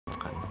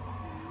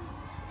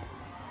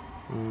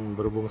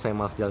Berhubung saya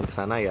malas jalan ke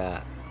sana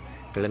ya,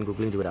 kalian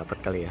googling juga dapat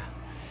kali ya.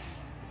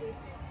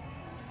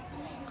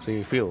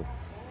 Review.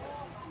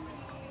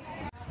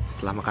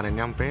 Setelah makanan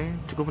nyampe,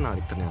 cukup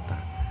menarik ternyata.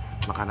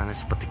 Makanannya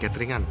seperti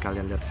cateringan,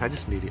 kalian lihat saja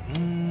sendiri.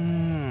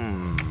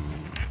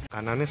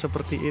 Makanannya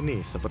seperti ini,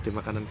 seperti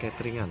makanan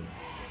cateringan.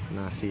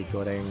 Nasi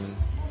goreng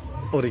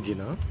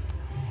original,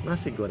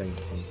 nasi goreng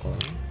singkong,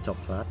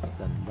 coklat,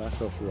 dan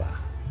bakso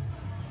kuah.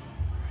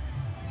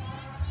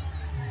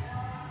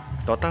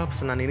 Total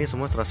pesanan ini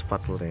semua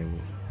 140.000.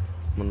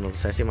 Menurut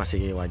saya sih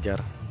masih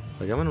wajar.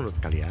 Bagaimana menurut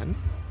kalian?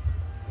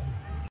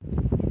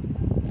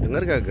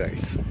 Dengar gak guys?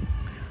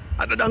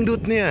 Ada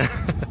dangdutnya.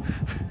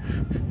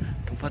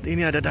 Tempat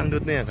ini ada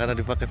dangdutnya karena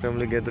dipakai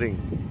family gathering.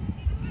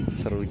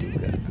 Seru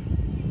juga.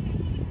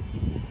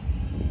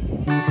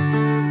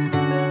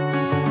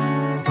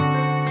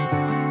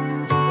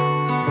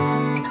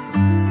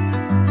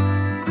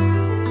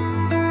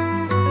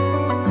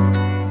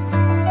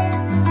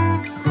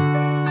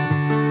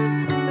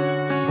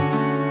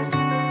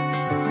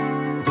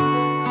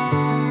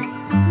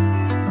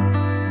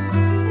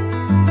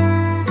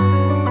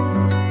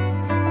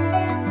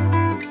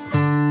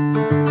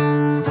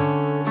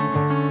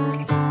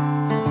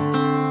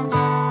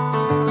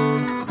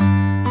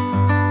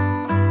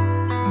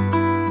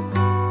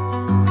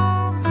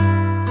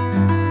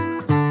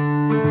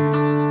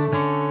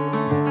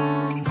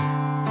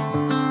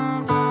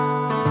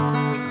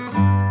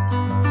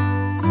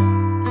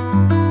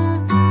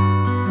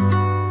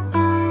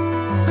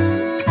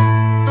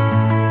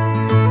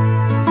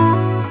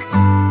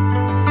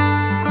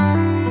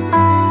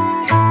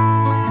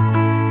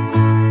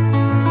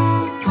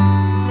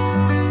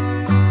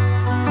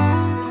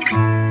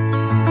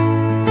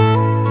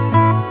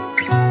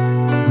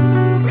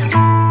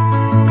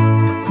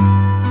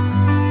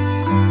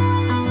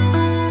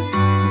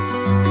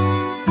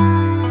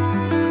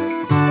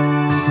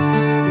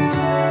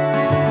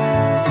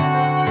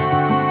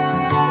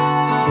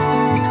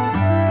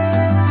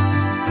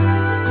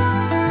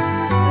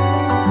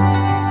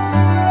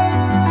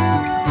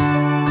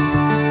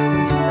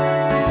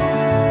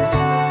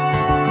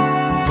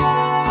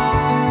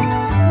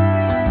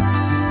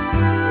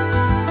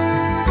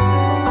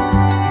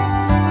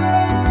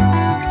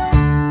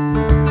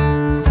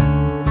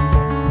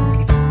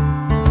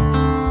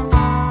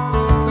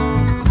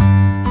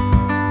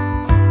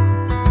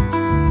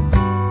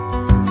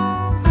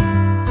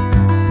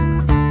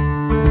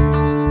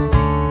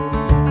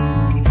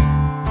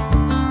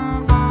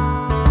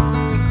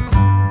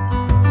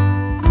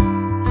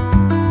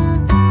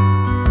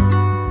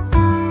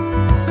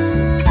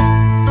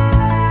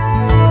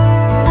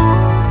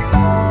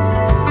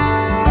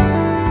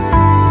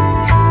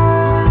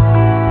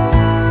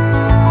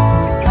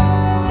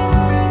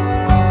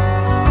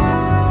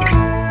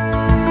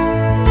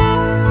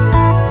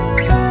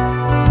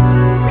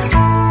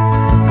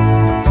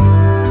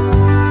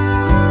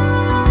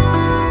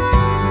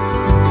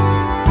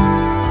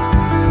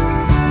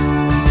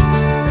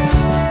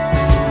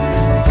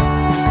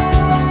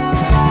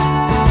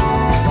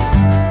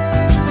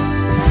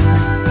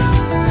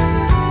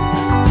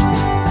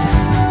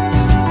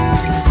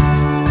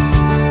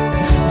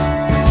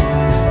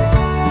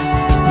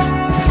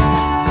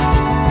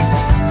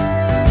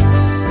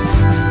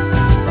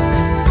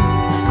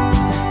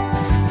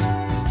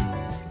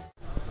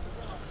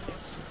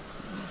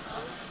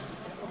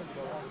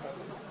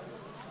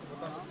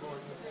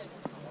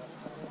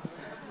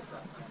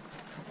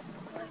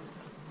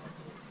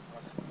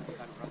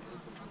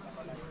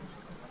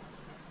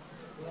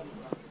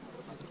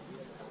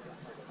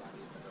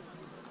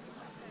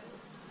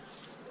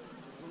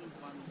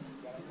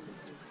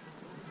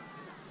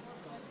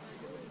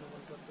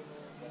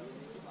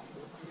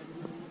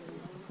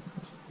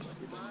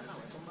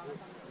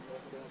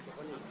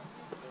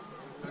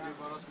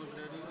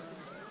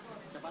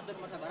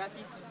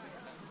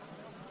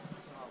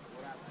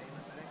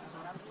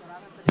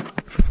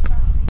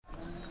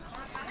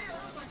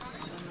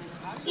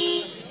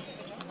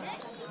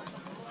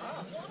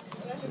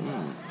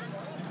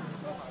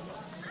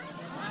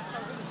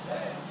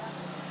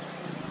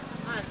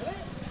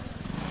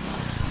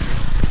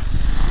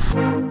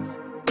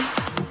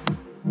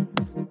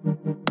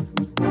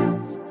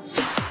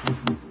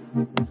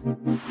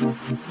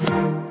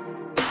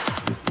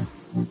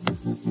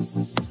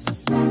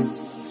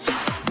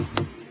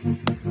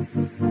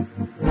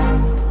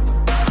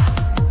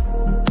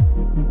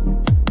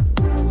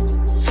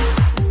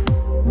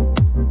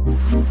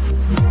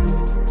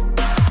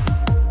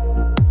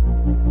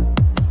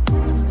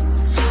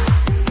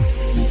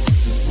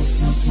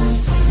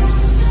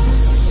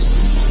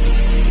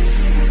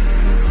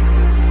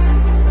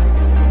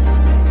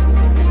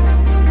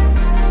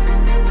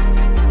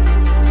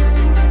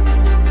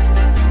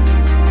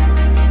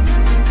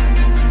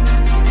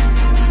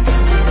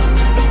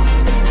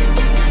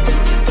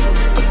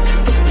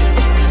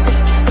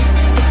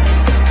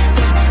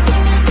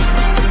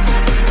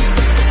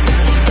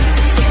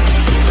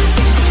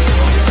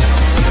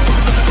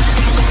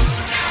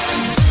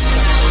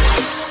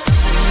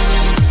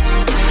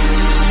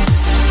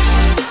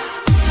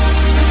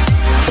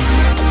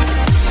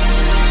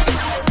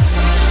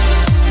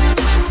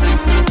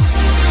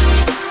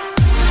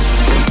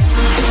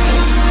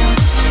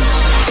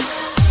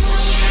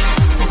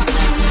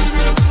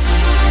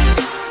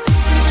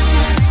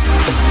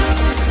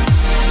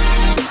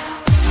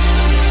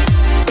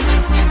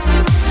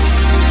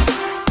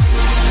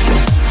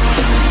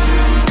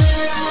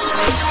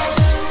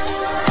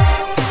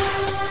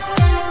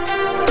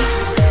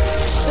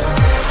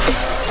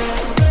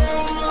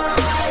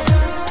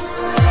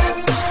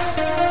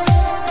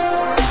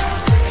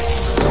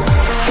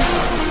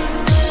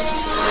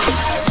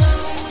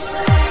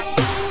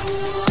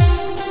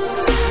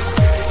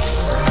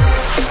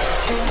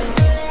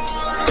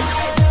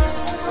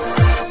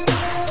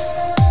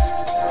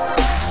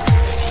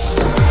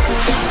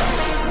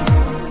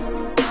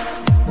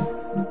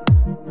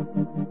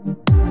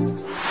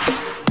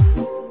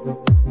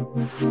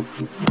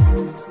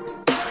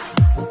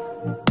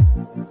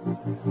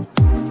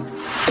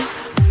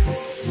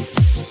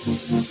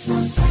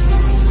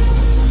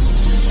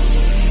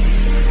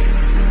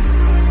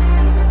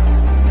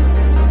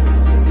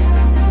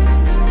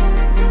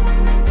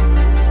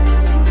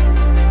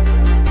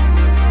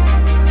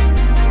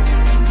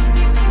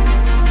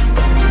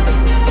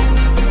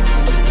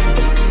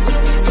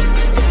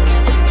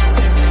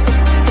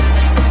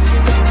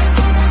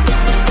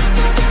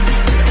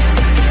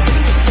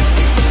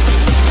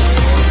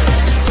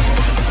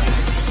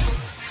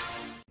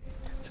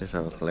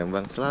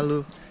 Lembang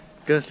selalu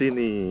ke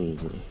sini.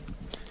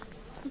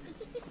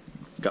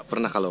 Gak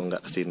pernah kalau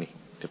nggak ke sini,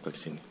 tiap kali ke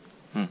sini.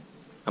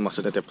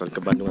 Maksudnya tiap kali ke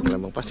Bandung atau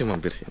Lembang pasti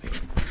mampir sini.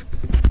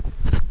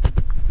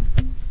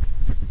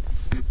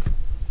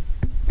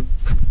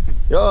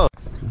 Yo.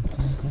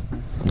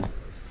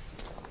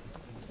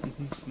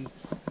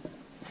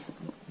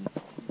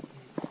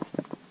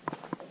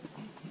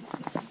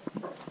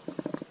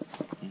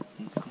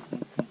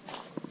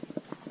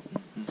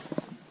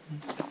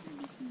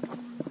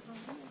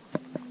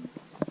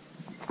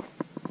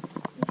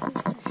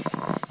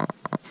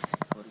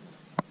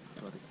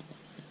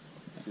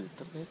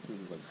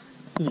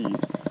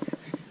 Iya.